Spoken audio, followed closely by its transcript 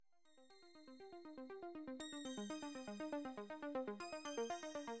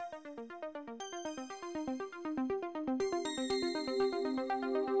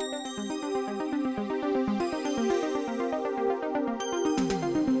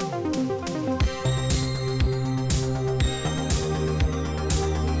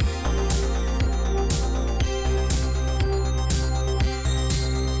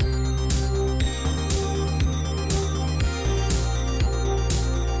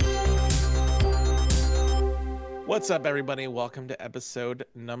What's up, everybody? Welcome to episode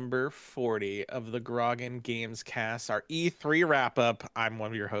number 40 of the Grogan Games Cast, our E3 wrap up. I'm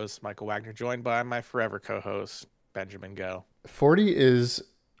one of your hosts, Michael Wagner, joined by my forever co host, Benjamin Go. 40 is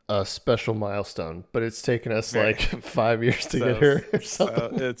a special milestone, but it's taken us Very- like 5 years to get here or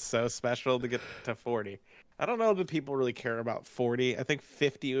something. It's so special to get to 40. I don't know that people really care about 40. I think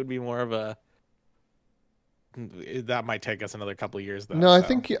 50 would be more of a. That might take us another couple of years, though. No, I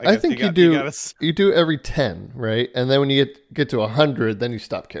think you do every 10, right? And then when you get to 100, then you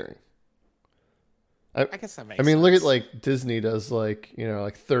stop caring. I guess that makes I mean, sense. look at like Disney does like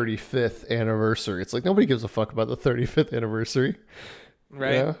 35th anniversary. It's like nobody gives a fuck about the 35th anniversary.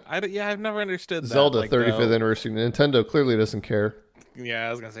 Right? I've never understood that. Zelda like, 35th anniversary. Nintendo clearly doesn't care. Yeah,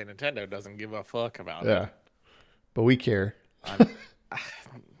 I was gonna say Nintendo doesn't give a fuck about it. Yeah. But we care.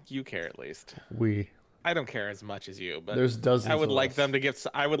 You care at least. I don't care as much as you, but there's dozens. I would of like us. them to get.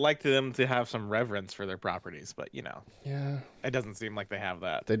 I would like them to have some reverence for their properties, but Yeah. it doesn't seem like they have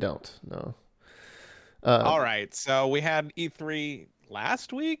that. They don't. No. All right, so we had E3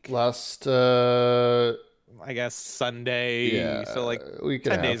 last week. Last I guess Sunday. yeah, So like week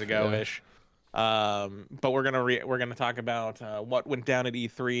and 10 a days half, ago yeah. ish. But we're gonna talk about what went down at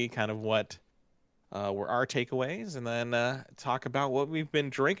E3, kind of what were our takeaways, and then talk about what we've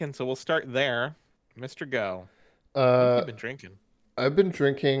been drinking. So we'll start there, Mr. Go. What have you been drinking? I've been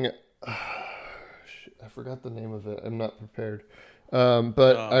drinking. Shit, I forgot the name of it. I'm not prepared.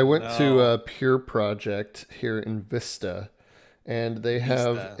 But I went to Pure Project here in Vista, and they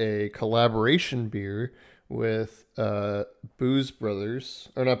have a collaboration beer with Booze Brothers,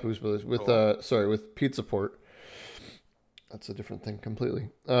 or not Booze Brothers, with with Pizza Port. That's a different thing completely.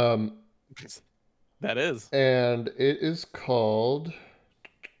 That is. And it is called.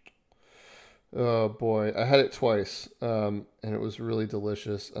 Oh boy, I had it twice, and it was really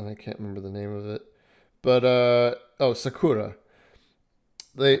delicious, and I can't remember the name of it. But Sakura.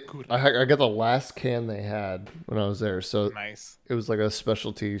 I got the last can they had when I was there, so Nice. it was like a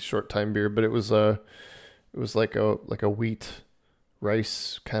specialty short time beer, but it was like a wheat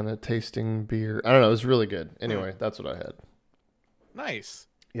rice kind of tasting beer. I don't know, it was really good. Anyway, that's what I had. Nice.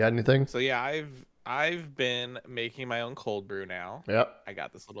 You had anything? So yeah, I've been making my own cold brew now. Yep. I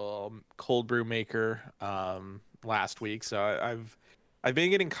got this little cold brew maker last week, so I've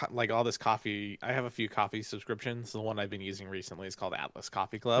been getting like all this coffee. I have a few coffee subscriptions. The one I've been using recently is called Atlas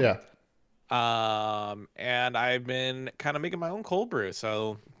Coffee Club. Yeah. And I've been kind of making my own cold brew.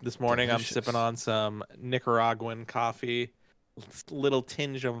 So this morning Delicious. I'm sipping on some Nicaraguan coffee, little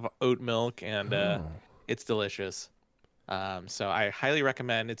tinge of oat milk, and it's delicious. So I highly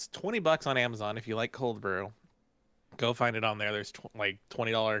recommend. It's $20 on Amazon if you like cold brew. Go find it on there. There's like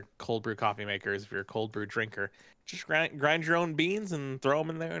 $20 cold brew coffee makers if you're a cold brew drinker. Just grind your own beans and throw them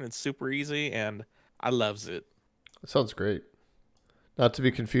in there, and it's super easy. And I loves it. That sounds great. Not to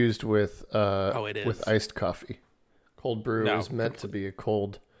be confused with It is. with iced coffee. Cold brew No, is meant to be a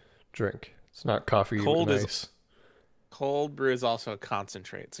cold drink. It's not coffee Cold with is- ice. Cold brew is also a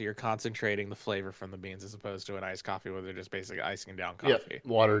concentrate, so you're concentrating the flavor from the beans as opposed to an iced coffee where they're just basically icing down coffee.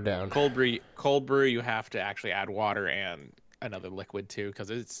 Watered down. Cold brew, you have to actually add water and another liquid too because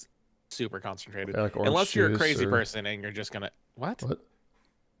it's super concentrated. Yeah, like orange Unless you're a juice crazy or- person and you're just gonna what? What?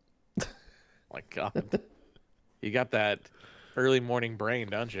 My God, you got that early morning brain,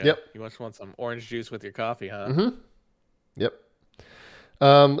 don't you? Yep. You just want some orange juice with your coffee, huh? Mm-hmm. Yep.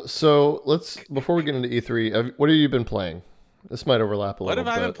 So before we get into E3, what have you been playing? This might overlap a What little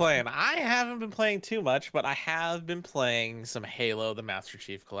have bit. I been playing? I haven't been playing too much, but I have been playing some Halo, the Master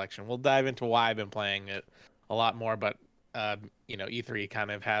Chief Collection. We'll dive into why I've been playing it a lot more, but E3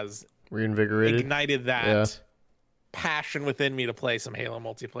 kind of has Reinvigorated. ignited that Yeah. passion within me to play some Halo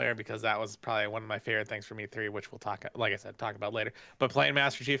multiplayer because that was probably one of my favorite things from E3, which we'll talk about later. But playing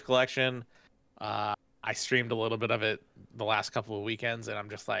Master Chief Collection, I streamed a little bit of it the last couple of weekends, and I'm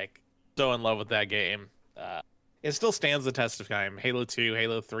just like so in love with that game. It still stands the test of time. Halo 2,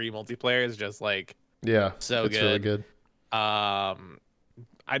 Halo 3 multiplayer is just like Yeah. so it's good. really good.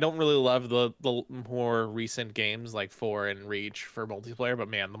 I don't really love the more recent games like 4 and Reach for multiplayer, but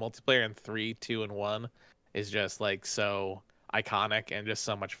man, the multiplayer in 3, 2, and 1 is just like so iconic and just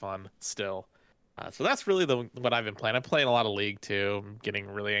so much fun still. So that's really what I've been playing. I'm playing a lot of League too. I'm getting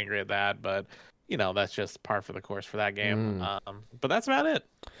really angry at that, but that's just par for the course for that game. But that's about it.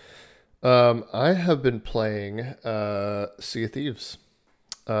 I have been playing Sea of Thieves.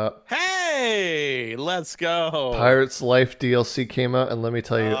 Hey, let's go. Pirates Life DLC came out, and let me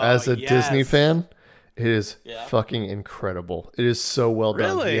tell you, as a Disney yes. fan, it is Yeah. fucking incredible. It is so well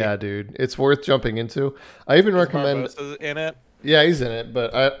done. Really? Yeah, dude. It's worth jumping into. I even recommend Barbosa's in it. Yeah, he's in it,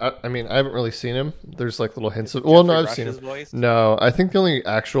 but I mean, I haven't really seen him. There's like little hints of. Well, Jeffrey no, I've seen Rush's him. voice? No, I think the only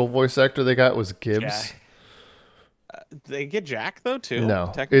actual voice actor they got was Gibbs. They get Jack though too. No,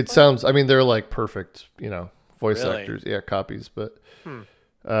 it Technically, sounds. I mean, they're like perfect, voice really. actors. Yeah, copies, but Hmm.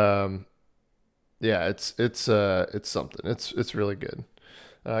 yeah, it's something. It's really good.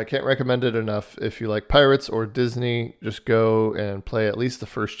 I can't recommend it enough. If you like pirates or Disney, just go and play at least the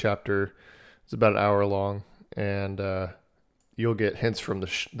first chapter. It's about an hour long, and you'll get hints from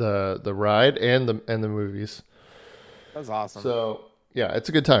the ride and the movies. That's awesome. So yeah, it's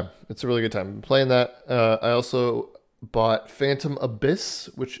a good time. It's a really good time. I'm playing that. I also bought Phantom Abyss,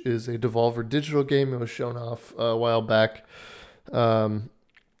 which is a Devolver Digital game. It was shown off a while back.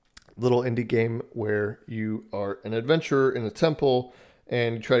 Little indie game where you are an adventurer in a temple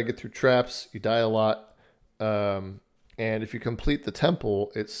and you try to get through traps. You die a lot. And if you complete the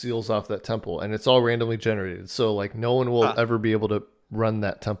temple, it seals off that temple, and it's all randomly generated. So like no one will ever be able to run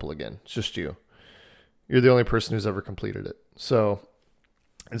that temple again. It's just you. You're the only person who's ever completed it. So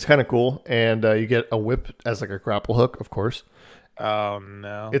it's kind of cool. And you get a whip as like a grapple hook, of course. Oh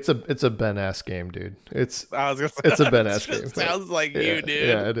no! It's a Ben ass game, dude. I was gonna say, it's a Ben ass game. Sounds like you, dude.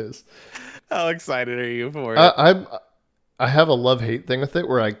 Yeah, it is. How excited are you for it? I have a love-hate thing with it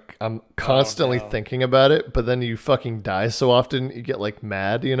where I'm constantly thinking about it, but then you fucking die so often you get like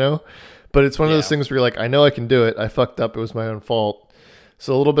mad, But it's one of those things where you're like, I know I can do it. I fucked up. It was my own fault.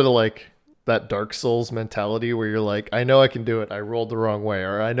 So a little bit of like that Dark Souls mentality where you're like, I know I can do it. I rolled the wrong way,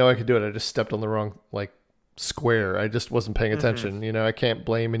 or I know I can do it. I just stepped on the wrong like square. I just wasn't paying attention. I can't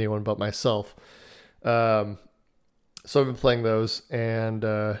blame anyone but myself. So I've been playing those, and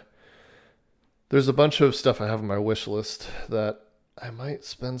there's a bunch of stuff I have on my wish list that I might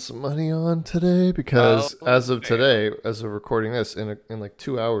spend some money on today because as of today, as of recording this, in like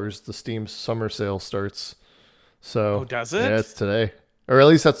 2 hours, the Steam summer sale starts. So does it? Yeah, it's today, or at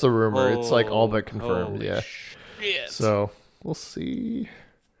least that's the rumor. It's like all but confirmed. Yeah. Shit. So we'll see.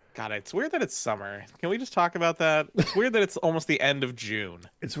 God, it's weird that it's summer. Can we just talk about that? It's weird that it's almost the end of June.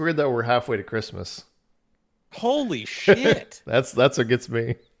 It's weird that we're halfway to Christmas. Holy shit! That's what gets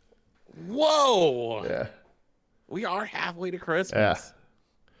me. Whoa! Yeah. We are halfway to Christmas.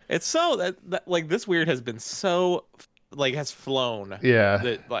 Yeah. It's so that like this weird has been so like has flown. Yeah.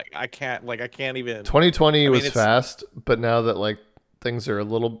 That I can't even. 2020 was fast, but now that like things are a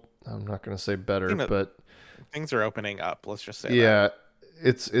little, I'm not going to say better, but things are opening up. Let's just say that.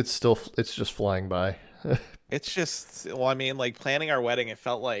 It's just flying by. It's just, well, I mean, like planning our wedding, it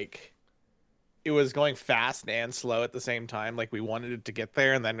felt like it was going fast and slow at the same time. Like we wanted it to get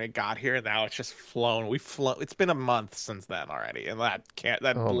there, and then it got here, and now it's just flown. It's been a month since then already, and that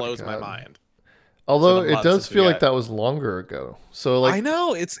blows my mind. Although it does feel like that was longer ago. So like I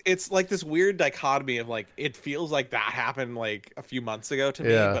know it's like this weird dichotomy of like it feels like that happened like a few months ago to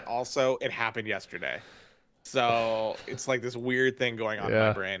me, but also it happened yesterday. So it's like this weird thing going on in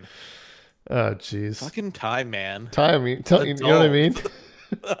my brain. Oh jeez. Fucking time, man. Time, you know what I mean?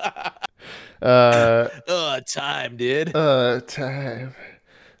 Time, dude. Time.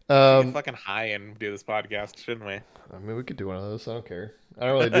 We get fucking high and do this podcast, shouldn't we? I mean, we could do one of those. I don't care. I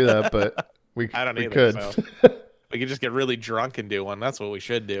don't really do that, but we could. So. We could just get really drunk and do one. That's what we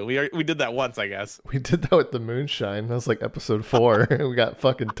should do. We did that once, I guess. We did that with the moonshine. That was like episode 4. We got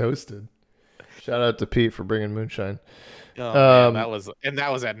fucking toasted. Shout out to Pete for bringing moonshine. Oh, man, that was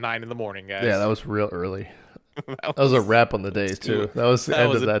at 9 a.m, guys. Yeah, that was real early. that was a wrap on the day too. That was the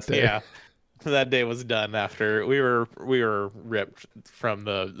end of that day. Yeah, that day was done after we were ripped from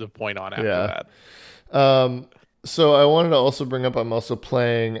the point on after that. So I wanted to also bring up, I'm also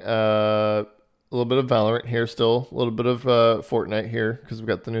playing a little bit of Valorant here still, a little bit of Fortnite here because we've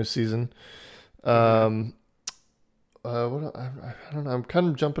got the new season. I don't know. I'm kind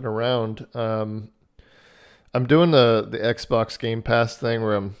of jumping around. I'm doing the Xbox Game Pass thing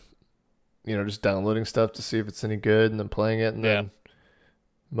where I'm, just downloading stuff to see if it's any good and then playing it and then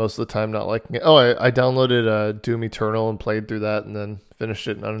most of the time not liking it. Oh, I downloaded Doom Eternal and played through that and then finished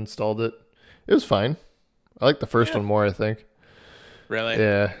it and uninstalled it. It was fine. I like the first one more, I think. Really?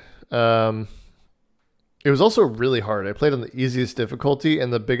 Yeah. It was also really hard. I played on the easiest difficulty,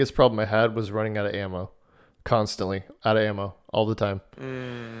 and the biggest problem I had was running out of ammo. Constantly. Out of ammo. All the time.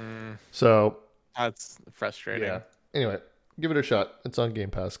 So... That's frustrating. Yeah. Anyway, give it a shot. It's on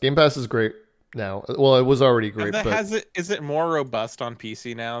Game Pass. Game Pass is great now. Well, it was already great. Is it more robust on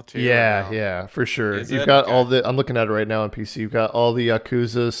PC now, too? Yeah, for sure. You've got all the... I'm looking at it right now on PC. You've got all the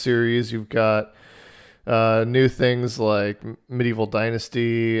Yakuza series. You've got... new things like Medieval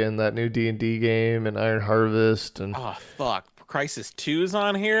Dynasty and that new D&D game and Iron Harvest and oh fuck, Crysis 2's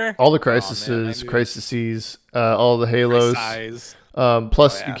on here. All the Man, Cryses, all the Halos.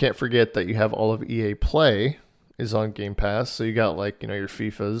 Plus, you can't forget that you have all of EA Play is on Game Pass. So you got like your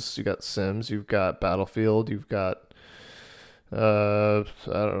FIFAs, you got Sims, you've got Battlefield, you've got I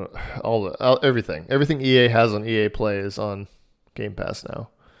don't know, everything EA has on EA Play is on Game Pass now.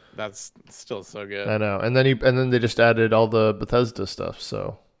 That's still so good. I know, and then they just added all the Bethesda stuff.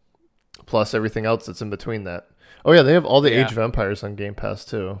 So plus everything else that's in between that. Oh yeah, they have all the Age of Empires on Game Pass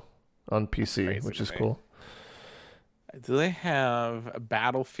too, on PC, which is cool. Do they have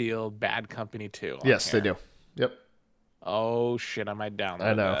Battlefield Bad Company 2? Yes, they do. Yep. Oh shit, I might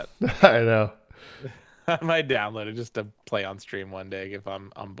download that. I know. I might download it just to play on stream one day if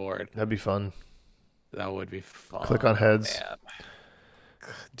I'm bored. That'd be fun. That would be fun. Click on heads. Man.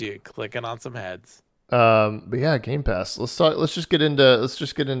 Dude, clicking on some heads. But yeah, Game Pass. Let's just get into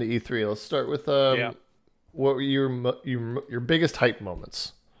E3. Let's start with what were your biggest hype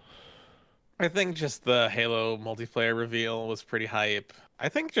moments? I think just the Halo multiplayer reveal was pretty hype. I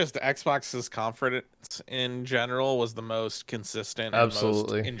think just Xbox's conference in general was the most consistent and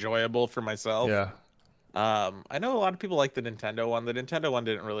most enjoyable for myself. Yeah. I know a lot of people like the Nintendo one. The Nintendo one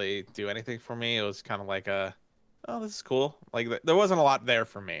didn't really do anything for me. It was kind of like oh, this is cool. Like there wasn't a lot there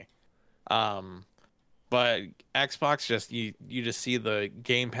for me. But Xbox just you just see the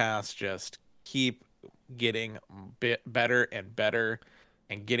Game Pass just keep getting better and better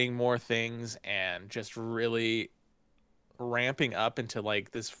and getting more things and just really ramping up into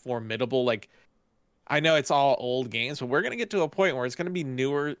like this formidable, like, I know it's all old games, but we're going to get to a point where it's going to be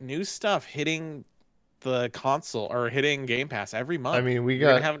new stuff hitting the console or hitting Game Pass every month. I mean,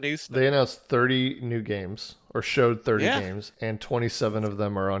 they announced 30 new games or showed 30 games, and 27 of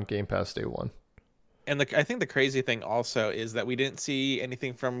them are on Game Pass day one. And I think the crazy thing also is that we didn't see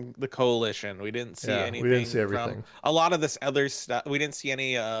anything from the Coalition. We didn't see anything. We didn't see everything. From a lot of this other stuff. We didn't see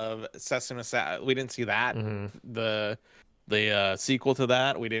any of Sesame. We didn't see that. Mm-hmm. The sequel to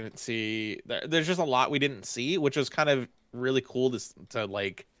that. We didn't see. There's just a lot we didn't see, which was kind of really cool to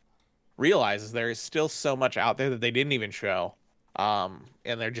like realize is there is still so much out there that they didn't even show. And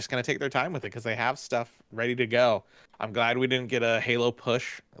they're just gonna take their time with it because they have stuff ready to go. I'm glad we didn't get a Halo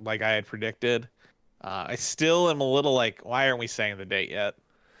push like I had predicted. I still am a little like, why aren't we saying the date yet?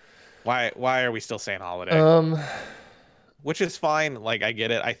 Why are we still saying holiday? Which is fine. Like, I get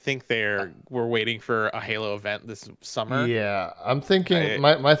it. I think we're waiting for a Halo event this summer. Yeah, I'm thinking.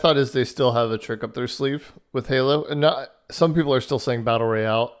 My thought is they still have a trick up their sleeve with Halo, and some people are still saying Battle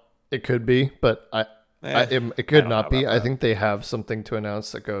Royale. It could be, but it could not be. I think they have something to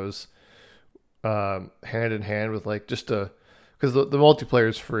announce that goes hand in hand with like just because the multiplayer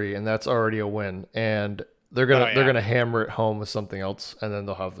is free and that's already a win, and they're gonna hammer it home with something else, and then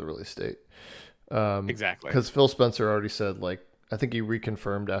they'll have the release date. Exactly. Because Phil Spencer already said, like, I think he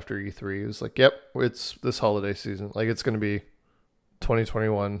reconfirmed after E3. He was like, "Yep, it's this holiday season. Like, it's gonna be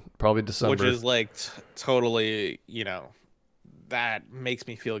 2021, probably December." Which is like totally, that makes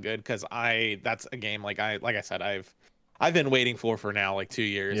me feel good because that's a game like I said I've been waiting for now like 2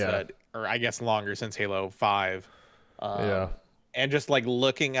 years, or I guess longer, since Halo 5. And just like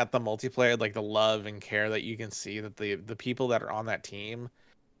looking at the multiplayer, like the love and care that you can see that the people that are on that team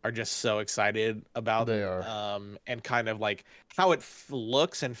are just so excited about. They are. And kind of like how it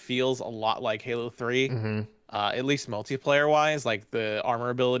looks and feels a lot like Halo 3. Mm-hmm. At least multiplayer wise, like the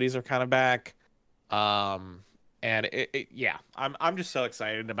armor abilities are kind of back. And I'm just so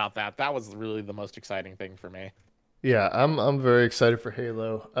excited about that. That was really the most exciting thing for me. Yeah, I'm very excited for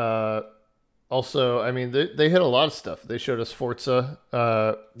Halo. Also, I mean, they hit a lot of stuff. They showed us Forza.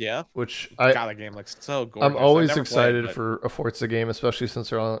 Which that game looks so gorgeous. I'm always excited for a Forza game, especially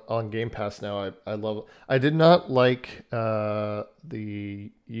since they're on Game Pass now. I love it. I did not like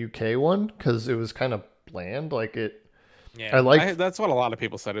the UK one because it was kind of bland. Like it. Yeah, that's what a lot of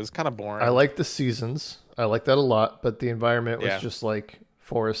people said. It was kind of boring. I like the seasons. I like that a lot, but the environment was just like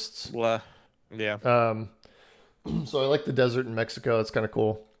forests. Yeah. So I like the desert in Mexico. It's kind of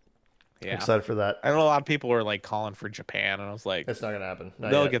cool. Yeah. Excited for that. I know a lot of people were like calling for Japan, and I was like, it's not gonna happen.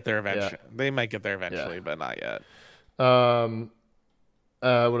 They'll get there eventually. Yeah. They might get there eventually, but not yet. What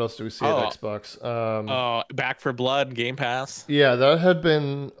else do we see at Xbox? Back for Blood, Game Pass. Yeah, that had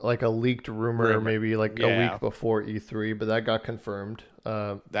been like a leaked rumor maybe like a week before E3, but that got confirmed.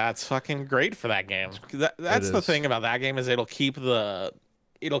 That's fucking great for that game. That's the thing about that game is it'll keep the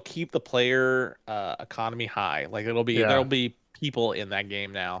player economy high. Like there'll be people in that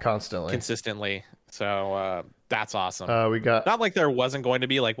game now consistently. So that's awesome. We got not like there wasn't going to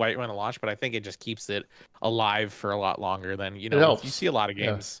be like right when it launched, but I think it just keeps it alive for a lot longer than it helps. You see a lot of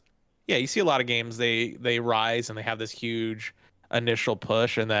games. Yeah, you see a lot of games. They rise and they have this huge initial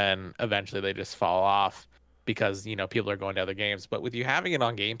push, and then eventually they just fall off because people are going to other games. But with you having it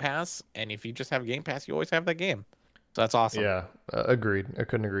on Game Pass, and if you just have Game Pass, you always have that game. So that's awesome. Yeah, agreed. I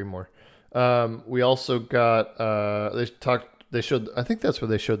couldn't agree more. We also got they showed, I think that's where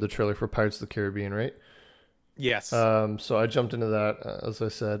they showed the trailer for Pirates of the Caribbean, right? Yes. So I jumped into that, as I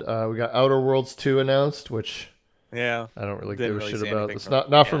said. We got Outer Worlds 2 announced, which yeah, I don't really didn't give a really shit see about. anything It's from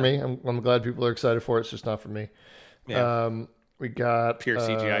not it. for me. I'm glad people are excited for it. It's just not for me. Yeah. We got Pure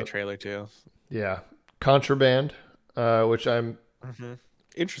CGI trailer too. Yeah, Contraband, which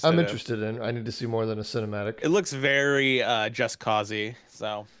Interested I'm in. interested in. I need to see more than a cinematic. It looks very Just Cause-y,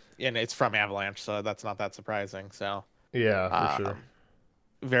 so and it's from Avalanche, so that's not that surprising. So Yeah, for sure.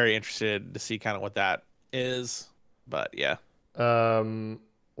 very interested to see kind of what that is. But yeah,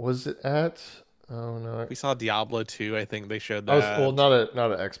 Was it at? Oh no, we saw Diablo 2. I think they showed I was that. well, not at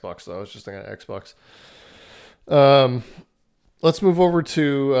Xbox though. I was just thinking at Xbox. Let's move over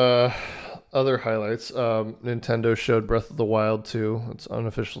to other highlights. Nintendo showed Breath of the Wild 2. Its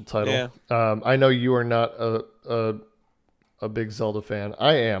unofficial title. Yeah. I know you are not a big Zelda fan.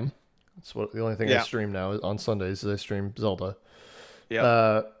 I am. That's what the only thing I stream now on Sundays is I stream Zelda.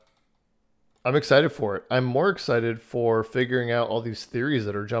 Yeah. I'm excited for it. I'm more excited for figuring out all these theories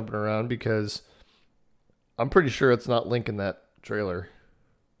that are jumping around because I'm pretty sure it's not Link in that trailer.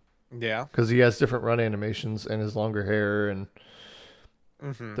 Yeah. Because he has different run animations and his longer hair, and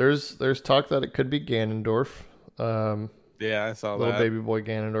there's talk that it could be Ganondorf. Yeah, I saw little that. baby boy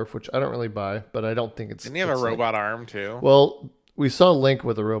Ganondorf, which I don't really buy, but I don't think it's. Didn't he have a robot arm too? Well, we saw Link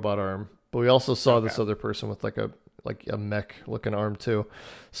with a robot arm, but we also saw this other person with like a mech looking arm too.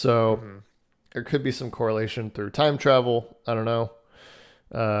 So there could be some correlation through time travel. I don't know.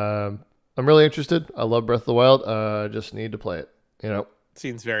 I'm really interested. I love Breath of the Wild. I just need to play it.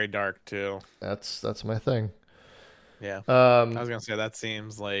 Seems very dark too. That's my thing. Yeah. I was gonna say that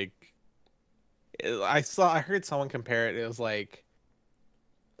seems like I heard someone compare it. It was like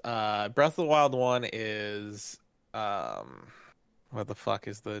Breath of the Wild 1 is what the fuck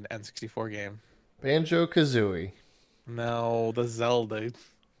is the N64 game? Banjo-Kazooie. No, the Zelda.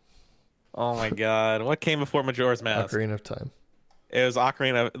 Oh my god. What came before Majora's Mask? Ocarina of Time. It was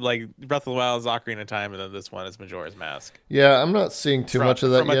Ocarina, like Breath of the Wild is Ocarina of Time, and then this one is Majora's Mask. Yeah, I'm not seeing too much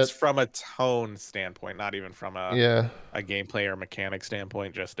of that yet. From a tone standpoint, not even from a gameplay or mechanic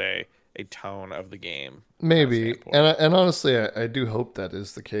standpoint, just a tone of the game. Maybe, and honestly, I do hope that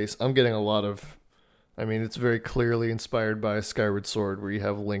is the case. I'm getting a lot of, I mean, it's very clearly inspired by Skyward Sword, where you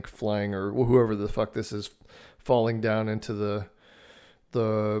have Link flying, or whoever the fuck this is, falling down into the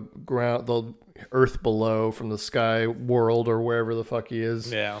ground, the earth below from the sky world or wherever the fuck he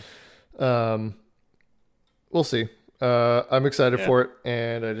is. Yeah. We'll see. I'm excited for it,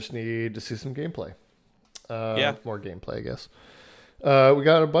 and I just need to see some gameplay. More gameplay, I guess. We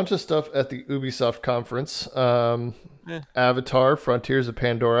got a bunch of stuff at the Ubisoft conference. Avatar: Frontiers of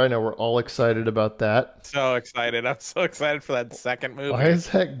Pandora. I know we're all excited about that. So excited! I'm so excited for that second movie. Why is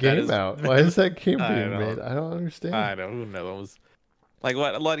that game out? Why is that game being made? I don't understand. I know. Who knows? Like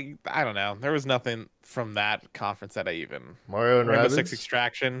what? I don't know. There was nothing from that conference that I even. Mario and Rainbow Rabbids. Six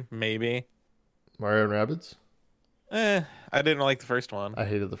Extraction, maybe. Mario and Rabbids. I didn't like the first one. I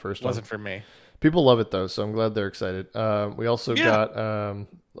hated the first one. Wasn't for me. People love it though, so I'm glad they're excited. We also got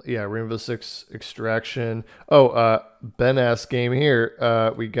Rainbow Six Extraction. Ben asked game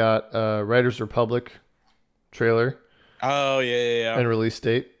here. We got Riders Republic trailer. Oh yeah. And release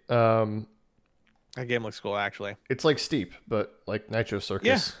date. That game looks cool actually. It's like Steep, but like Nitro Circus.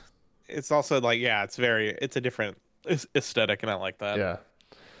 Yeah. It's also like it's a different aesthetic, and I like that. Yeah.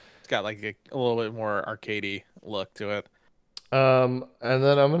 It's got like a little bit more arcadey look to it. And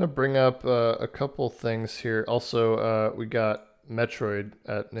then I'm gonna bring up a couple things here. Also, we got Metroid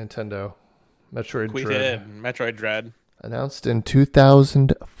at Nintendo. Metroid Dread announced in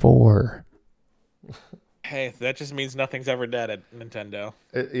 2004. Hey, that just means nothing's ever dead at Nintendo.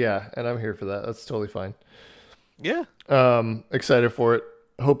 And I'm here for that. That's totally fine. Yeah. Excited for it.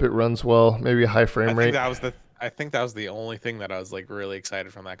 Hope it runs well. Maybe a high frame rate. I think that was the only thing that I was like really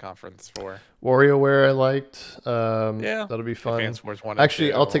excited from that conference for. WarioWare I liked. That'll be fun. Advance Wars 1 Actually,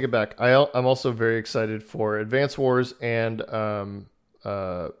 and 2. I'll take it back. I'm also very excited for Advance Wars and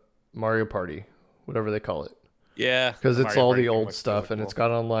Mario Party, whatever they call it. Yeah. Because it's all the old stuff, and it's got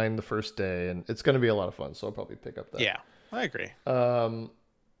online the first day, and it's going to be a lot of fun, so I'll probably pick up that. Yeah, I agree.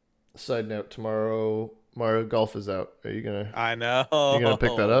 Side note, tomorrow Mario Golf is out. Are you going to... I know. You going to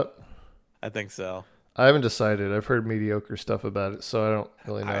pick that up? I think so. I haven't decided. I've heard mediocre stuff about it, so I don't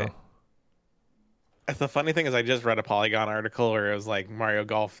really know. The funny thing is I just read a Polygon article where it was like Mario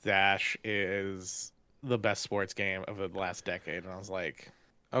Golf Dash is the best sports game of the last decade. And I was like,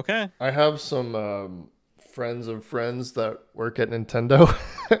 okay. I have some friends of friends that work at Nintendo,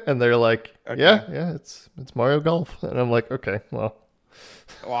 and they're like, Okay. yeah, it's Mario Golf, and I'm like, okay, well,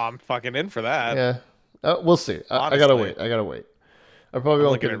 I'm fucking in for that. yeah, we'll see. I gotta wait. I probably I'm won't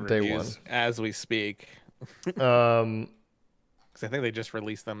looking get at it day one. reviews as we speak. Um, Because I think they just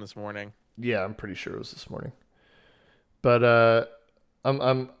released them this morning. yeah, I'm pretty sure it was this morning, but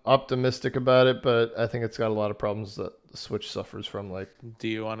I'm optimistic about it, but I think it's got a lot of problems that the Switch suffers from. Like, Do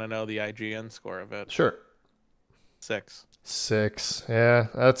you want to know the IGN score of it? sure. 6. 6. Yeah,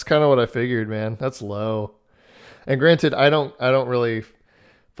 that's kind of what I figured, man. That's low. And granted, I don't really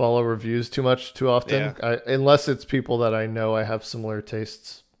follow reviews too often. Yeah. Unless it's people that I know I have similar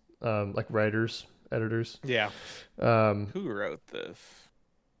tastes, like writers, editors. Yeah. Who wrote this?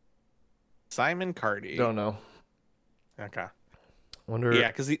 Simon Cardy. Don't know. Okay. Wonder. Yeah,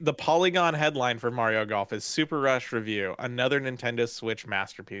 because the Polygon headline for Mario Golf is Super Rush Review, another Nintendo Switch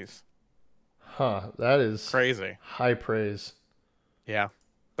masterpiece. Huh, that is Crazy. high praise. Yeah,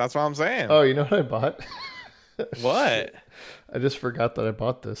 that's what I'm saying. Oh, you know what I bought? What? I just forgot that I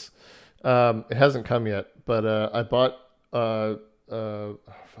bought this. It hasn't come yet, but I bought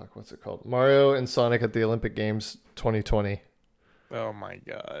what's it called? Mario and Sonic at the Olympic Games 2020. Oh my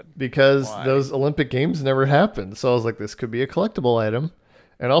god. Because Why? those Olympic Games never happened. So I was like, this could be a collectible item.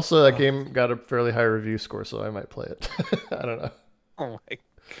 And also that game got a fairly high review score, so I might play it. I don't know. Oh my.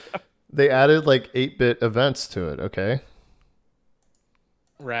 They added like 8-bit events to it, okay?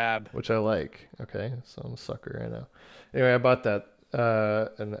 Rad. Which I like. Okay, so I'm a sucker right now. Anyway, I bought that,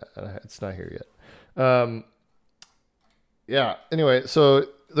 and it's not here yet. Yeah. Anyway, so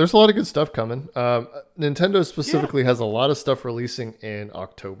there's a lot of good stuff coming. Nintendo specifically has a lot of stuff releasing in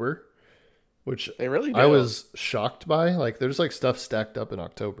October, which They really do. I was shocked by. Like, there's like stuff stacked up in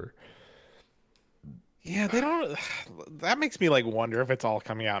October. Yeah, they don't. That makes me like wonder if it's all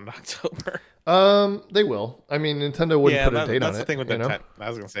coming out in October. They will. I mean, Nintendo wouldn't put a date on it. That's the thing with you know? Nintendo. I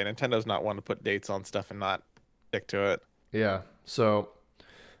was gonna say Nintendo's not one to put dates on stuff and not stick to it. Yeah. So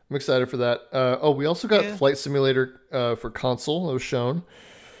I'm excited for that. We also got Flight Simulator for console. That was shown.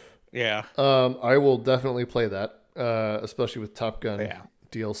 Yeah. I will definitely play that, especially with Top Gun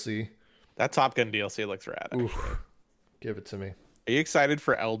DLC. That Top Gun DLC looks rad. Give it to me. Are you excited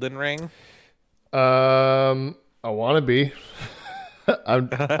for Elden Ring? I want to be.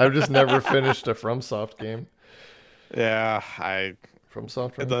 I've just never finished a FromSoft game. Yeah,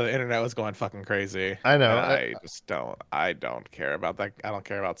 FromSoft, right? the internet was going fucking crazy. I know. I just don't. I don't care about that. I don't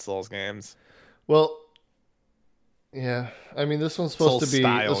care about Souls games. Well, yeah. I mean, this one's supposed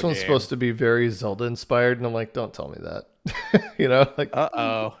to be very Zelda inspired, and I'm like, don't tell me that. You know, like,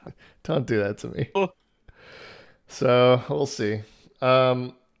 don't do that to me. So we'll see.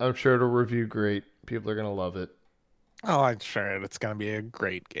 I'm sure it'll review great. People are gonna love it. Oh, I'm sure it's gonna be a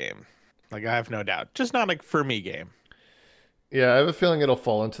great game. Like, I have no doubt. Just not a for me game. Yeah, I have a feeling it'll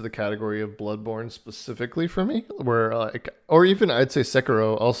fall into the category of Bloodborne specifically for me, where like, or even I'd say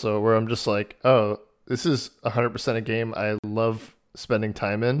Sekiro also, where I'm just like, oh, this is 100% a game I love spending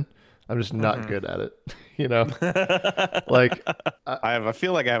time in. I'm just not good at it, you know. Like, I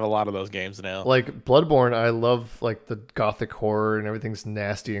feel like I have a lot of those games now. Like Bloodborne, I love like the gothic horror and everything's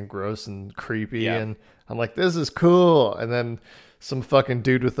nasty and gross and creepy, and I'm like, this is cool, and then some fucking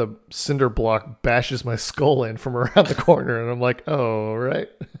dude with a cinder block bashes my skull in from around the corner, and I'm like, oh, right.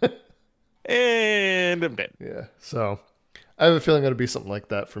 And I'm dead. Yeah, so I have a feeling it'll be something like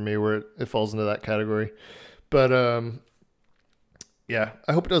that for me, where it falls into that category. But yeah,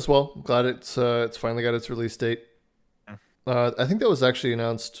 I hope it does well. I'm glad it's finally got its release date. I think that was actually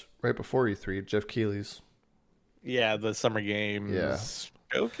announced right before E3, Jeff Keighley's. Yeah, the Summer Games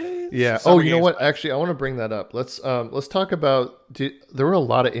showcase. Yeah. Summer you know what? Actually, I want to bring that up. Let's talk about. There were a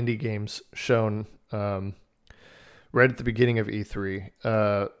lot of indie games shown right at the beginning of E3,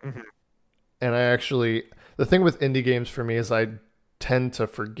 and the thing with indie games for me is I tend to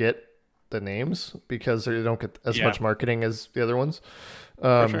forget the names because they don't get as much marketing as the other ones.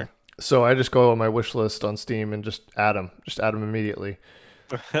 For sure. So I just go on my wish list on Steam and just add them immediately.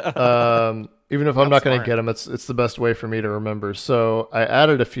 Even if I'm not going to get them, it's the best way for me to remember. So I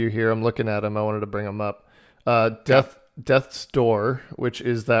added a few here. I'm looking at them. I wanted to bring them up. Death's Door, which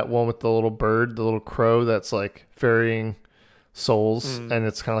is that one with the little bird, the little crow that's like ferrying souls, and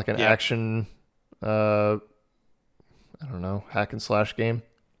it's kind of like an action, I don't know, hack and slash game.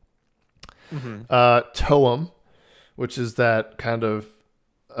 Toem, which is that kind of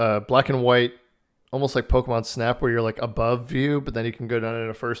black and white, almost like Pokemon Snap, where you're like above view, but then you can go down in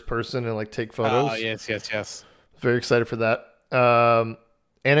a first person and like take photos. Oh, yes. Very excited for that.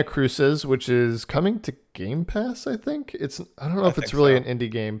 Anacruces, which is coming to Game Pass, I think. I don't know if it's really an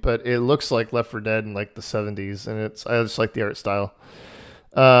indie game, but it looks like Left 4 Dead in like the 70s, and I just like the art style.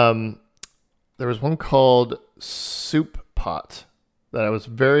 There was one called Soup Pot that I was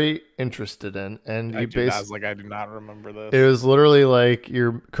very interested in, and I do not remember this. It was literally like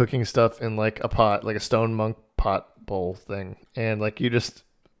you're cooking stuff in like a pot, like a stone monk pot bowl thing, and like you just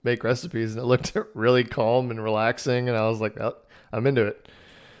make recipes, and it looked really calm and relaxing, and I was like, oh, I'm into it.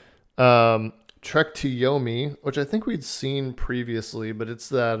 Trek to Yomi, which I think we'd seen previously, but it's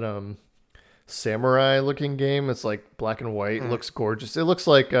that samurai looking game. It's like black and white. It looks gorgeous. It looks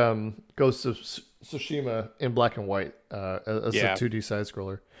like Ghost of Tsushima in black and white as a 2D side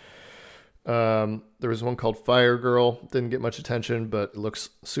scroller. There was one called Fire Girl. Didn't get much attention, but it looks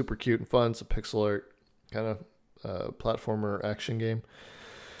super cute and fun. It's a pixel art kind of platformer action game.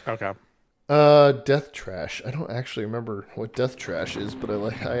 Okay. Death Trash. I don't actually remember what Death Trash is, but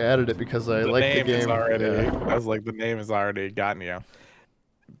I added it because I like the game. I was like, the name has already gotten you.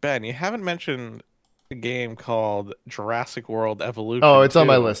 Ben, you haven't mentioned a game called Jurassic World Evolution. Oh, it's on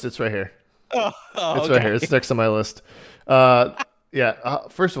my list. It's right here. It's okay. Right here. It's next on my list.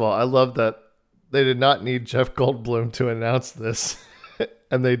 First of all, I love that they did not need Jeff Goldblum to announce this,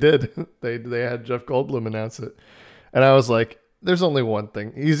 and they did. They had Jeff Goldblum announce it, and I was like, there's only one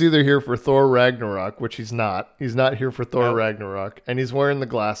thing. He's either here for Thor Ragnarok, which he's not. He's not here for Thor Ragnarok, and he's wearing the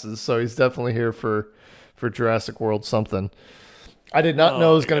glasses, so he's definitely here for Jurassic World something. I did not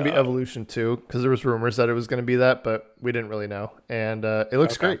know it was going to be Evolution 2 because there was rumors that it was going to be that, but we didn't really know. And it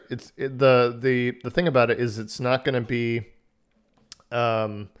looks great. The thing about it is it's not going to be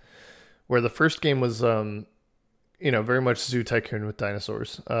where the first game was very much Zoo Tycoon with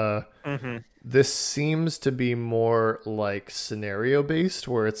dinosaurs. This seems to be more like scenario based,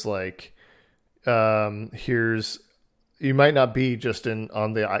 where it's like you might not be just you're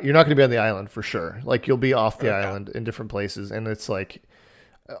not going to be on the island for sure. Like you'll be off the island in different places, and it's like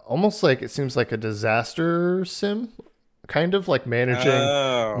almost like it seems like a disaster sim, kind of like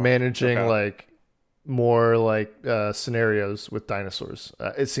managing like more like scenarios with dinosaurs.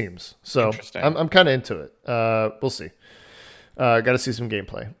 It seems so. I'm kind of into it. We'll see. Got to see some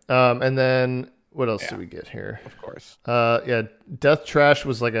gameplay. And then what else do we get here? Of course. Death Trash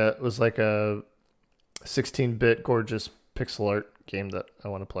was like a 16-bit gorgeous pixel art game that I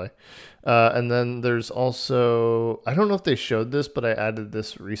want to play. And then there's also, I don't know if they showed this, but I added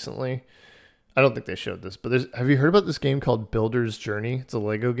this recently. I don't think they showed this, but have you heard about this game called Builder's Journey? It's a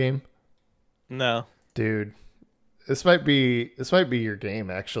Lego game. No. Dude, this might be your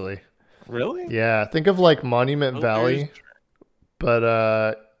game actually. Really? Yeah, think of like Monument Valley,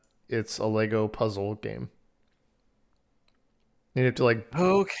 but it's a Lego puzzle game. You have to like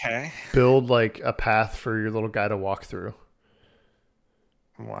build like a path for your little guy to walk through.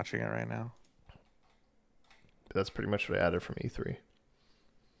 I'm watching it right now. That's pretty much what I added from E3.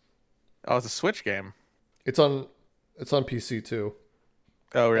 Oh, it's a Switch game. It's on PC too.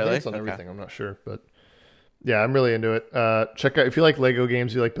 Oh, really? I think it's on everything. I'm not sure, but yeah, I'm really into it. Check out if you like Lego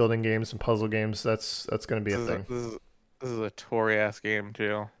games, you like building games and puzzle games. That's going to be a thing. This is a Tory-ass game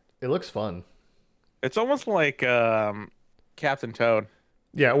too. It looks fun. It's almost like Captain Toad.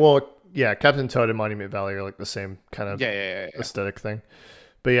 Yeah, well, yeah, Captain Toad and Monument Valley are like the same kind of aesthetic thing.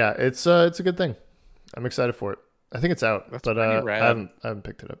 But yeah, it's a good thing. I'm excited for it. I think it's out, but I haven't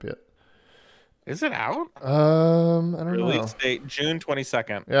picked it up yet. Is it out? I don't know. Release date June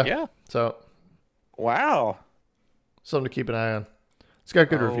 22nd. Yeah. So, wow. Something to keep an eye on. It's got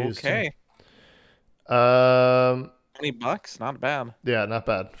good reviews. Okay. $20, not bad. Yeah, not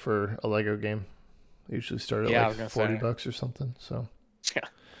bad for a Lego game. They usually start at like $40 or something. So, yeah.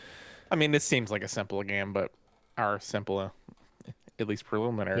 I mean, this seems like a simple game, but simple, at least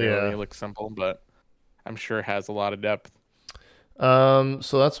preliminary. It looks simple, but I'm sure it has a lot of depth.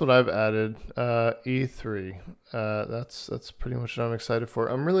 So that's what I've added. E3. That's pretty much what I'm excited for.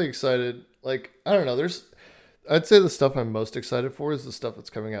 I'm really excited. Like, I don't know. I'd say the stuff I'm most excited for is the stuff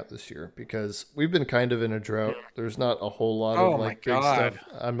that's coming out this year because we've been kind of in a drought. There's not a whole lot of like big stuff.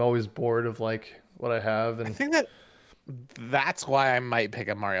 I'm always bored of like what I have, and I think that's why I might pick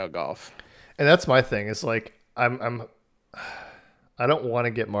up Mario Golf. And that's my thing. Is like I don't want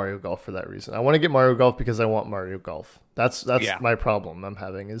to get Mario Golf for that reason. I want to get Mario Golf because I want Mario Golf. That's my problem I'm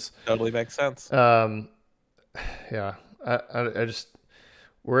having is totally makes sense. Yeah. I just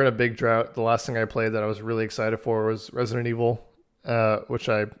we're in a big drought. The last thing I played that I was really excited for was Resident Evil, which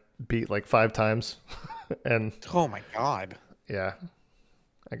I beat like 5 times. And oh my god. Yeah.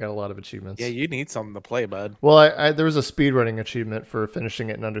 I got a lot of achievements. Yeah, you need something to play, bud. Well, there was a speedrunning achievement for finishing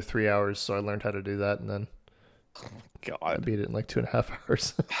it in under 3 hours, so I learned how to do that, and then I God. beat it in like 2.5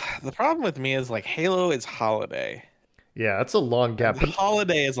 hours. The problem with me is like Halo is holiday. Yeah, that's a long gap. And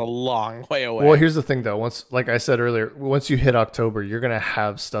holiday is a long way away. Well, here's the thing though. Once, like I said earlier, once you hit October, you're gonna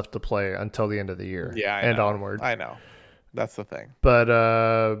have stuff to play until the end of the year. Yeah, and onward. I know. That's the thing. But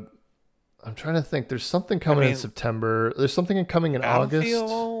I'm trying to think. There's something coming in September. There's something coming in August.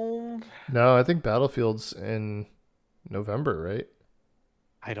 No, I think Battlefield's in November, right?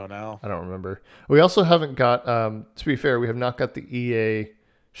 I don't know. I don't remember. We also haven't got, to be fair, we have not got the EA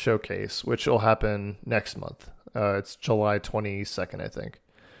showcase, which will happen next month. It's July 22nd, I think.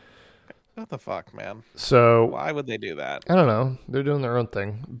 What the fuck, man? So why would they do that? I don't know. They're doing their own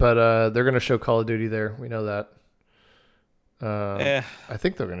thing, but they're going to show Call of Duty there. We know that. I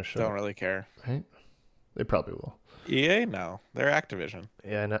think they're going to show. Don't really care. Right? They probably will. EA? No. They're Activision.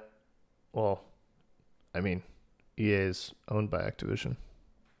 Yeah, no, well, I mean, EA is owned by Activision.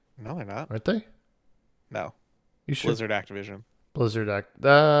 No, they're not. Aren't they? No. You sure? Blizzard Activision.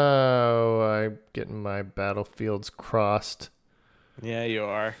 Oh, I'm getting my Battlefields crossed. Yeah, you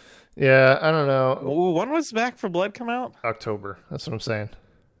are. Yeah, I don't know. When was Back 4 Blood come out? October. That's what I'm saying.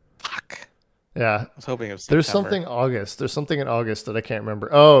 Fuck. Yeah. I was hoping it was September. There's something in August that I can't remember.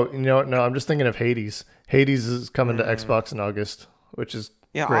 Oh, you know what? No, I'm just thinking of Hades. Hades is coming to Xbox in August, which is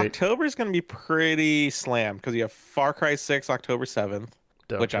great. October is going to be pretty slammed because you have Far Cry 6 October 7th,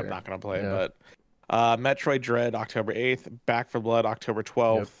 which I'm not going to play, but Metroid Dread October 8th, Back 4 Blood October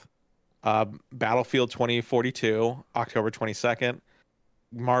 12th, Battlefield 2042 October 22nd,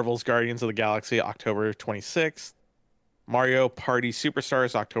 Marvel's Guardians of the Galaxy October 26th, Mario Party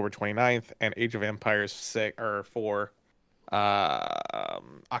Superstars October 29th, and Age of Empires 4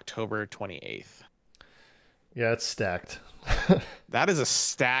 October 28th. Yeah, it's stacked. That is a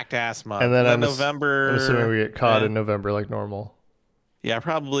stacked ass month. And then November. I'm assuming we get COD in November like normal. Yeah,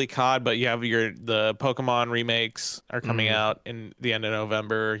 probably COD, but you have the Pokemon remakes are coming out in the end of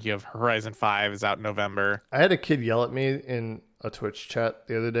November. You have Horizon 5 is out in November. I had a kid yell at me in a Twitch chat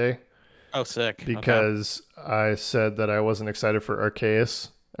the other day. Oh, sick. Because I said that I wasn't excited for Arceus.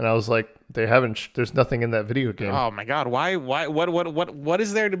 And I was like, there's nothing in that video game. Oh my god, why what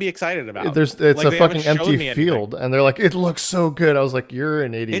is there to be it's like a fucking empty field, and they're like, it looks so good. I was like, you're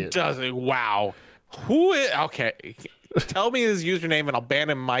an idiot. It doesn't. Wow. Okay. Tell me his username and I'll ban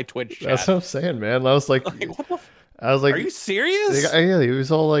him my Twitch chat. That's what I'm saying, man. I was like, what the I was like, are you serious? Yeah, he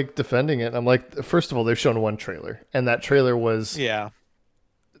was all like defending it. I'm like, first of all, they've shown one trailer, and that trailer was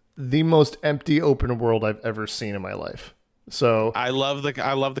the most empty open world I've ever seen in my life. So I love the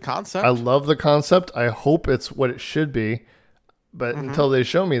concept. I love the concept. I hope it's what it should be, but until they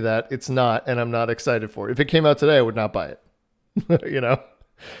show me that, it's not, and I'm not excited for it. If it came out today, I would not buy it. You know,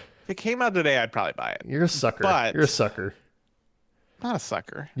 if it came out today, I'd probably buy it. You're a sucker. You're a sucker. Not a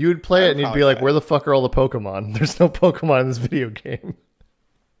sucker. You would play it and you'd be like, "Where the fuck are all the Pokemon? There's no Pokemon in this video game."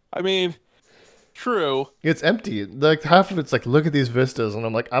 I mean, true. It's empty. Like half of it's like, look at these vistas, and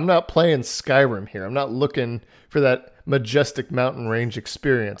I'm like, I'm not playing Skyrim here. I'm not looking for that majestic mountain range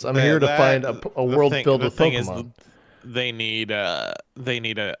experience. I'm here to find a world filled with Pokemon. They need a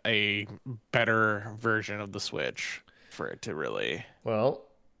better version of the Switch for it to really. Well,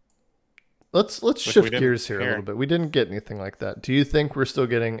 let's shift gears here a little bit. We didn't get anything like that. Do you think we're still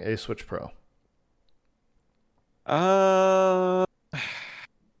getting a Switch Pro?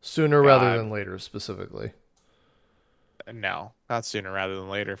 Sooner rather than later, specifically. No, not sooner rather than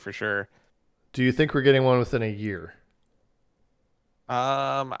later, for sure. Do you think we're getting one within a year?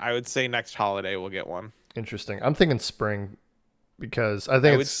 I would say next holiday we'll get one. Interesting. I'm thinking spring because I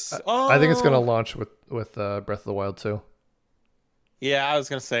think it's going to launch with Breath of the Wild 2. Yeah, I was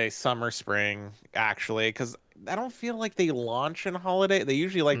going to say summer, spring, actually, because I don't feel like they launch in holiday. They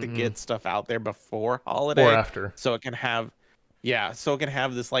usually like to get stuff out there before holiday. Or after. So it can have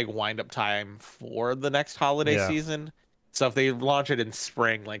this like wind up time for the next holiday season. So if they launch it in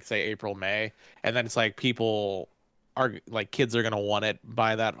spring, like say April, May, and then it's like people are like kids are gonna want it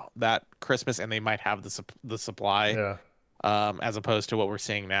by that Christmas, and they might have the supply. As opposed to what we're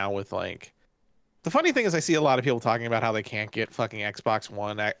seeing now with like. The funny thing is, I see a lot of people talking about how they can't get fucking Xbox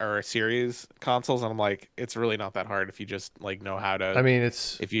One or Series consoles, and I'm like, it's really not that hard if you just like know how to. I mean,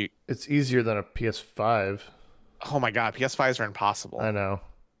 it's easier than a PS5. Oh my god, PS5s are impossible. I know.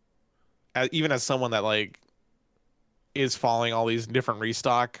 Even as someone that like is following all these different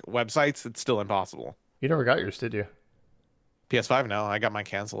restock websites, it's still impossible. You never got yours, did you? PS5? No, I got mine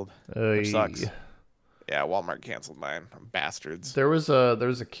canceled. Which sucks. Yeah, Walmart canceled mine. Bastards. There was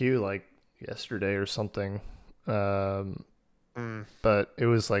a queue like yesterday or something, but it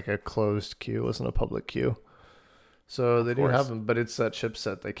was like a closed queue. It wasn't a public queue, so they do have them. But it's that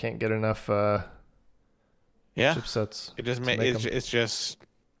chipset. They can't get enough Yeah, chipsets. it just to make them. it's just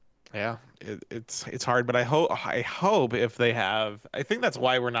yeah, it's hard. But I hope if they have, I think that's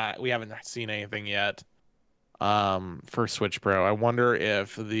why we haven't seen anything yet. For Switch Pro, I wonder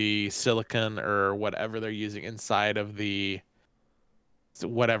if the silicon or whatever they're using inside of the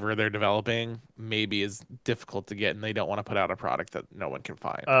whatever they're developing maybe is difficult to get, and they don't want to put out a product that no one can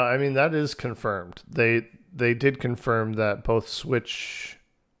find. I mean, that is confirmed. They did confirm that both Switch,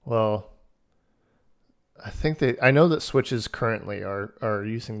 well, I know that Switches currently are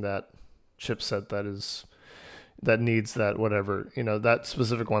using that chipset that needs that whatever, that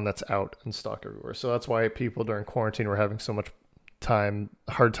specific one that's out in stock everywhere. So that's why people during quarantine were having so much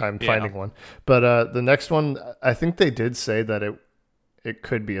hard time finding one. But the next one, I think they did say that it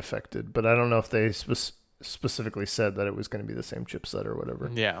could be affected, but I don't know if they specifically said that it was going to be the same chipset or whatever.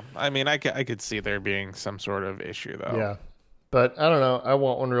 Yeah, I mean, I could see there being some sort of issue though. Yeah, but I don't know. I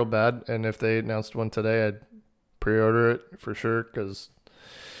want one real bad, and if they announced one today, I'd pre-order it for sure because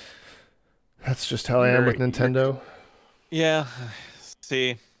that's just how I am with Nintendo. Yeah.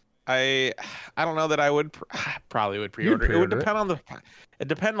 See, I don't know that I would probably would pre-order. It would depend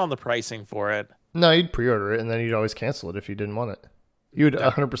on the pricing for it. No, you'd pre-order it, and then you'd always cancel it if you didn't want it. You would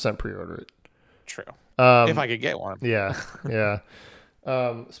 100% pre-order it. True. If I could get one. Yeah, yeah.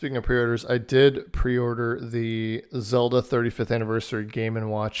 Speaking of pre-orders, I did pre-order the Zelda 35th Anniversary Game &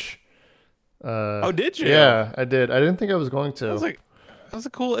 Watch. Oh, did you? Yeah, I did. I didn't think I was going to. It's a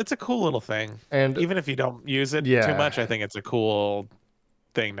cool little thing. And even if you don't use it too much, I think it's a cool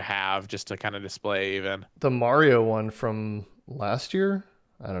thing to have just to kind of display even. The Mario one from last year,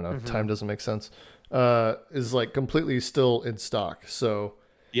 I don't know, time doesn't make sense, is like completely still in stock. So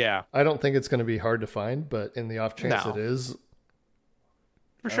yeah, I don't think it's going to be hard to find, but in the off chance it is,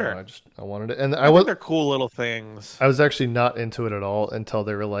 for sure. I wanted it. And I think they're cool little things. I was actually not into it at all until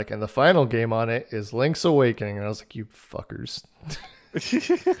they were like, and the final game on it is Link's Awakening. And I was like, you fuckers.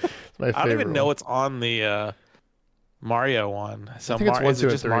 I don't even know what's on the Mario one. So I think it's 1, 2,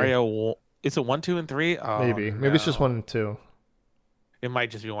 and 3. Mario? Is it 1, 2, and 3? Oh, maybe it's just 1 and 2. It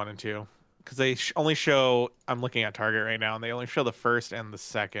might just be 1 and 2 because they only show. I'm looking at Target right now, and they only show the first and the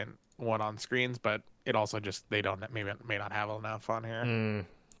second one on screens. But it also just may not have enough on here.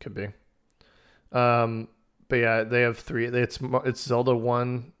 Could be. But yeah, they have 3. It's Zelda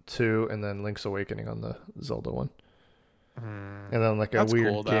 1, 2, and then Link's Awakening on the Zelda one. And then like a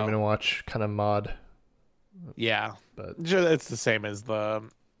weird Game & Watch kind of mod. Yeah, but it's the same as the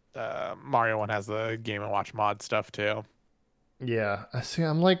Mario one has the Game & Watch mod stuff too. Yeah, I see.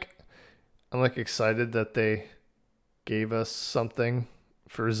 I'm like excited that they gave us something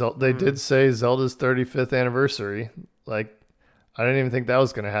for Zelda. They did say Zelda's 35th anniversary. Like, I didn't even think that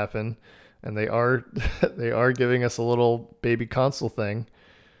was going to happen, and they are giving us a little baby console thing.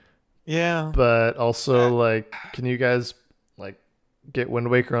 Yeah, but also like, can you guys like get Wind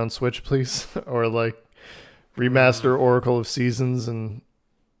Waker on Switch, please, or like remaster Oracle of Seasons and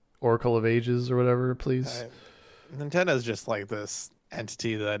Oracle of Ages or whatever, please? Nintendo's just like this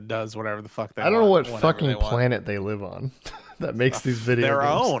entity that does whatever the fuck they want. I don't know what fucking planet they live on that makes these video their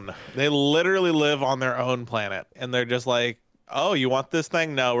games. Own. They literally live on their own planet, and they're just like, oh, you want this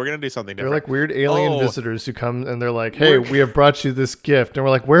thing? No, we're going to do something different. They're like weird alien visitors who come and they're like, hey, we have brought you this gift. And we're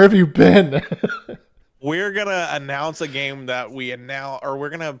like, where have you been? We're going to announce a game that we're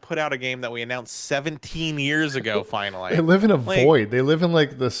going to put out a game that we announced 17 years ago, finally. They live in a void. They live in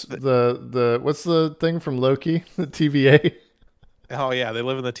like this, the what's the thing from Loki? The TVA? Oh, yeah. They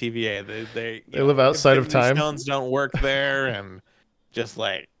live in the TVA. They live outside of time. Stones don't work there. And just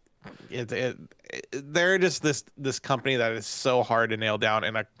like, they're just this company that is so hard to nail down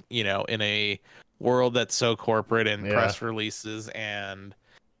in a world that's so corporate and press releases, and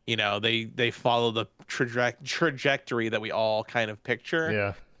they follow the trajectory that we all kind of picture.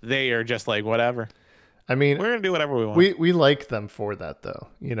 Yeah, they are just like, whatever. I mean, we're gonna do whatever we want. We like them for that though,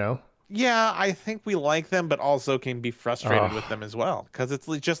 Yeah, I think we like them, but also can be frustrated with them as well, because it's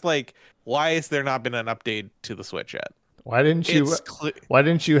just like, why has there not been an update to the Switch yet? Why didn't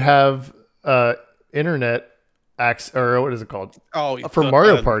you have internet access, or what is it called? Oh, for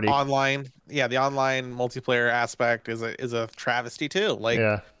Mario Party online. Yeah, the online multiplayer aspect is a travesty too.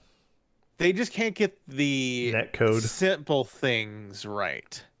 Like, they just can't get the netcode simple things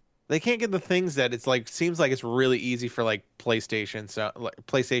right. They can't get the things that seems like it's really easy for like PlayStation and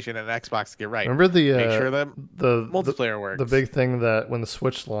Xbox to get right. Remember make sure that the multiplayer works. The big thing that when the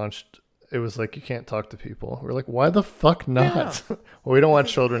Switch launched, it was like, you can't talk to people. We're like, why the fuck not? Yeah. Well, we don't want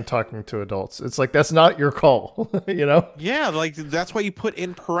children talking to adults. It's like, that's not your call, Yeah, like that's why you put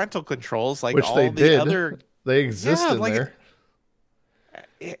in parental controls, like which all they the did. Other. They exist in there.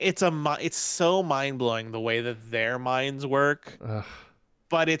 it's so mind-blowing the way that their minds work. Ugh.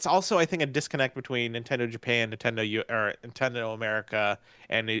 But it's also, I think, a disconnect between Nintendo Japan, or Nintendo America,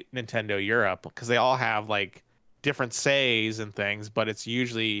 and Nintendo Europe, because they all have like different says and things, but it's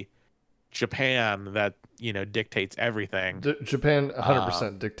usually Japan that, dictates everything. Japan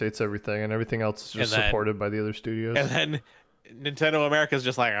 100% dictates everything, and everything else is just supported by the other studios. And then Nintendo America is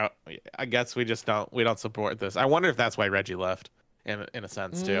just like, oh, I guess we don't support this. I wonder if that's why Reggie left, in a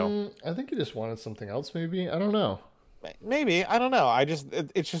sense too. I think he just wanted something else, maybe. I don't know. Maybe, I don't know.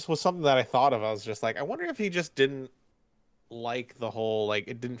 It just was something that I thought of. I was just like, I wonder if he just didn't like the whole, like,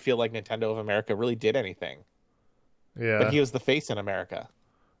 it didn't feel like Nintendo of America really did anything. Yeah, but he was the face in America.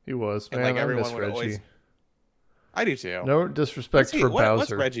 He was, man. And, like, I everyone miss would Reggie. always... I do too. No disrespect for Bowser.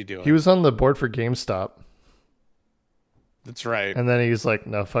 What's Reggie doing? He was on the board for GameStop. That's right. And then he's like,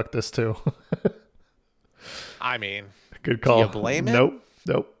 no, fuck this too. I mean, good call. Do you blame him?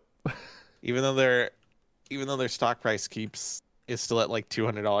 Nope. Even though their stock price is still at like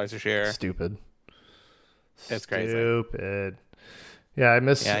 $200 a share. Stupid. It's crazy. Stupid. Yeah, I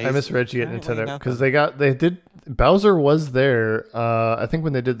miss Reggie at Nintendo because nothing. they did Bowser was there. I think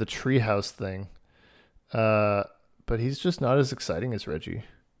when they did the Treehouse thing. But he's just not as exciting as Reggie.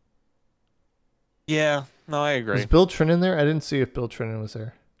 Yeah, no, I agree. Was Bill Trinan there? I didn't see if Bill Trinan was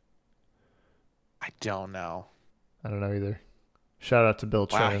there. I don't know. I don't know either. Shout out to Bill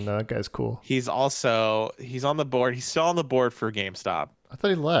Trinan. That guy's cool. He's on the board. He's still on the board for GameStop. I thought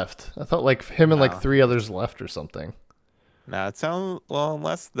he left. I thought like him and like 3 others left or something. No, it sounds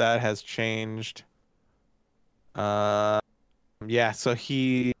unless that has changed. Yeah. So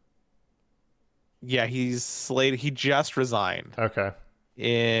he's slated. He just resigned. Okay.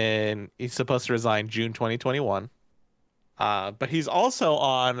 He's supposed to resign June 2021. But he's also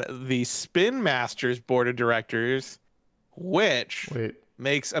on the Spin Masters board of directors, which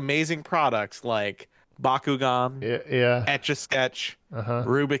makes amazing products like Bakugan, Etch-a-Sketch,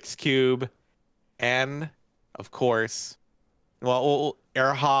 Rubik's Cube, and of course,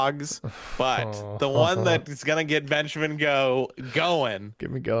 Air Hogs. But the one that is gonna get Benjamin going.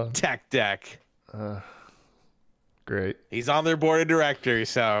 Get me going. Tech Deck. Great. He's on their board of directors.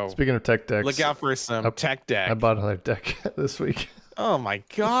 So speaking of tech decks, look out for some tech deck. I bought another deck this week. Oh my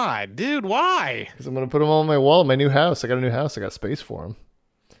god, dude! Why? Because I'm gonna put them on my wall in my new house. I got a new house. I got space for them.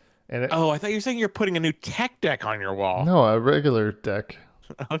 And I thought you were saying you're putting a new tech deck on your wall. No, a regular deck.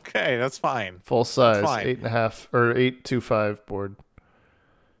 Okay, that's fine. Full size, 8.5 or 825 board.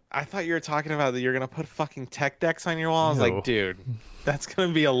 I thought you were talking about that you're gonna put fucking tech decks on your wall. I was like, dude, that's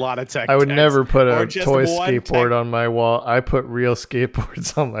gonna be a lot of tech. I would never put a toy skateboard on my wall. I put real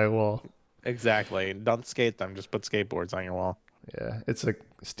skateboards on my wall. Exactly. Don't skate them. Just put skateboards on your wall. Yeah, it's a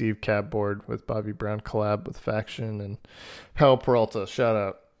Steve Cab board with Bobby Brown collab with Faction and Powell Peralta. Shout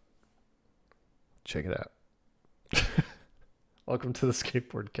out. Check it out. Welcome to the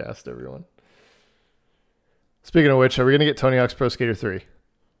Skateboard Cast, everyone. Speaking of which, are we gonna get Tony Hawk's Pro Skater 3?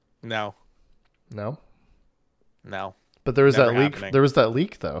 No. But there was Never that leak. happening. There was that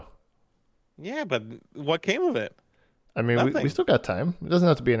leak, though. Yeah, but what came of it? I mean, we still got time. It doesn't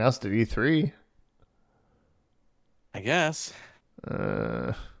have to be announced at E3. I guess.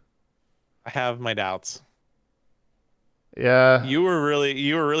 I have my doubts. Yeah. You were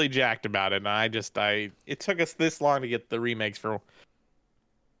really jacked about it, and it took us this long to get the remakes for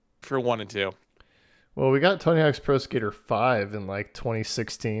 1 and 2. Well, we got Tony Hawk's Pro Skater 5 in like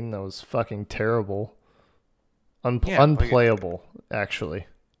 2016. That was fucking terrible. Unplayable, actually.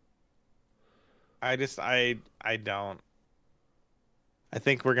 I don't. I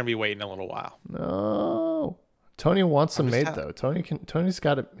think we're gonna be waiting a little while. No. Tony wants them made though. Tony's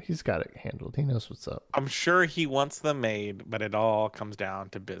got it. He's got it handled. He knows what's up. I'm sure he wants them made, but it all comes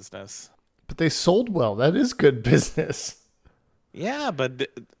down to business. But they sold well. That is good business. Yeah, but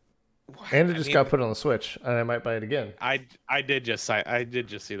and it just got put on the Switch, and I might buy it again. I did just see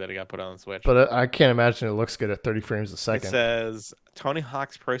that it got put on the Switch. But I can't imagine it looks good at 30 frames a second. It says Tony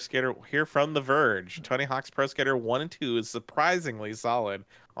Hawk's Pro Skater here from The Verge. Tony Hawk's Pro Skater 1 and 2 is surprisingly solid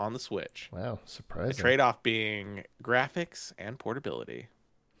on the Switch. Wow, surprising. The trade-off being graphics and portability.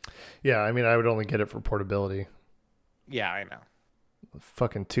 Yeah, I mean, I would only get it for portability. Yeah, I know.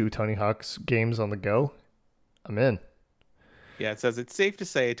 Fucking 2 Tony Hawk's games on the go. I'm in. Yeah, it says it's safe to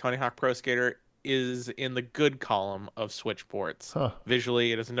say Tony Hawk Pro Skater is in the good column of Switch ports. Huh.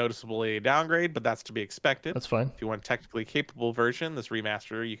 Visually, it is noticeably a downgrade, but that's to be expected. That's fine. If you want a technically capable version, this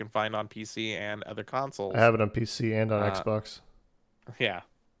remaster you can find on PC and other consoles. I have it on PC and on Xbox. Yeah.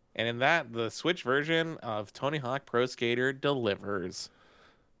 And in that, the Switch version of Tony Hawk Pro Skater delivers.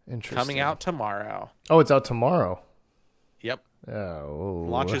 Interesting. Coming out tomorrow. Oh, it's out tomorrow. Yep. Oh.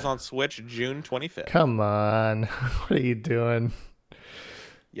 Launches on Switch June 25th. Come on. What are you doing?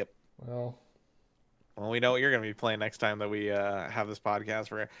 Yep. Well, we know what you're going to be playing next time that we have this podcast.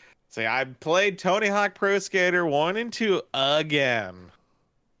 For say, I played Tony Hawk Pro Skater 1 and 2 again.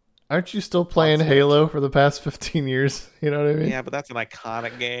 Aren't you still playing Halo for the past 15 years? You know what I mean? Yeah, but that's an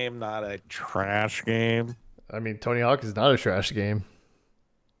iconic game, not a trash game. I mean, Tony Hawk is not a trash game.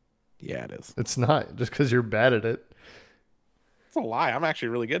 Yeah, it is. It's not, just because you're bad at it. It's a lie. I'm actually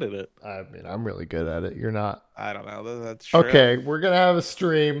really good at it. I mean, I'm really good at it. You're not. I don't know. That's true. Okay, we're going to have a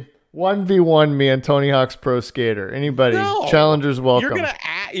stream. 1v1 me and Tony Hawk's Pro Skater. Anybody? No, challengers welcome.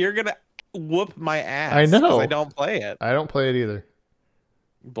 You're gonna whoop my ass. I know. I don't play it. I don't play it either.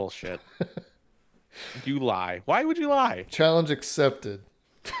 Bullshit. You lie. Why would you lie? Challenge accepted.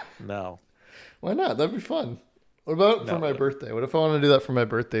 No. Why not? That'd be fun. What about for my birthday? What if I want to do that for my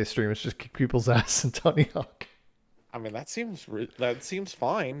birthday stream? It's just kick people's ass in Tony Hawk. I mean, that seems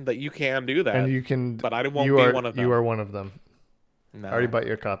fine that you can do that. And you can, but I won't be one of them. You are one of them. No. I already bought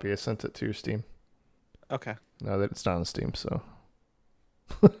you a copy. I sent it to your Steam. Okay. No, that it's not on Steam. So.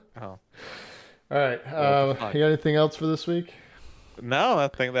 Oh. All right. You got anything else for this week? No, I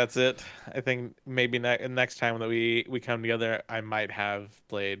think that's it. I think maybe next time that we come together, I might have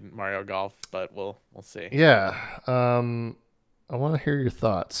played Mario Golf, but we'll see. Yeah. I want to hear your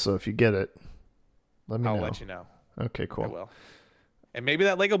thoughts. So if you get it, let me know. I'll let you know. Okay, cool. I will. And maybe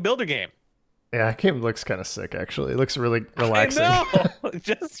that Lego Builder game. Yeah, that game looks kind of sick, actually. It looks really relaxing. I know.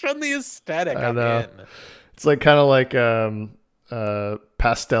 Just from the aesthetic, I'm in. It's like kind of like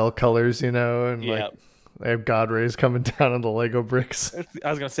pastel colors, you know, and yep. like they have God rays coming down on the Lego bricks. I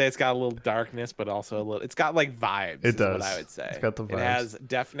was gonna say it's got a little darkness, but also a little. It's got like vibes. It does. What I would say. It's got the vibes. It has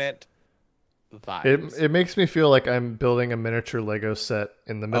definite vibes. It makes me feel like I'm building a miniature Lego set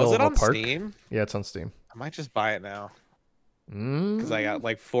in the middle of a park. Steam? Yeah, it's on Steam. I might just buy it now. Because I got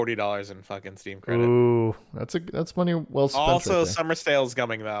like $40 in fucking Steam credit. Ooh, that's money well spent. Also, right summer sale's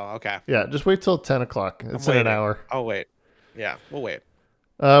coming though. Okay. Yeah, just wait till 10 o'clock. It's in an hour. I'll wait. Yeah, we'll wait.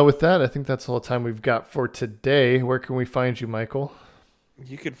 With that, I think that's all the time we've got for today. Where can we find you, Michael?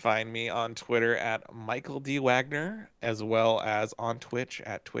 You can find me on Twitter at Michael D. Wagner, as well as on Twitch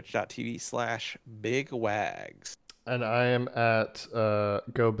at twitch.tv/BigWags. And I am at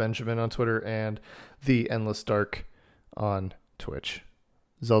Go Benjamin on Twitter and The Endless Dark on Twitch.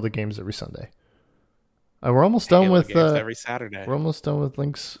 Zelda games every Sunday. We're almost done with every Saturday. We're almost done with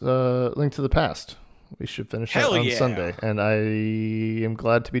Link to the Past. We should finish that on Sunday, and I am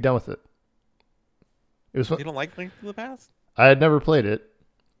glad to be done with it. You don't like Link to the Past? I had never played it,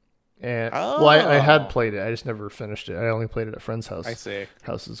 and I had played it. I just never finished it. I only played it at friends' houses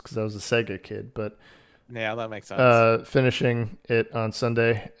because I was a Sega kid. But yeah, that makes sense. Finishing it on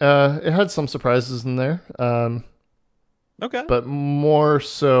Sunday, it had some surprises in there. Okay, but more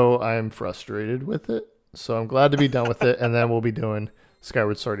so, I'm frustrated with it. So I'm glad to be done with it, and then we'll be doing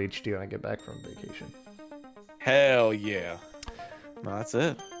Skyward Sword HD when I get back from vacation. Hell yeah. No, that's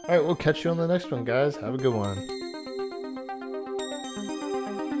it. All right, we'll catch you on the next one, guys. Have a good one.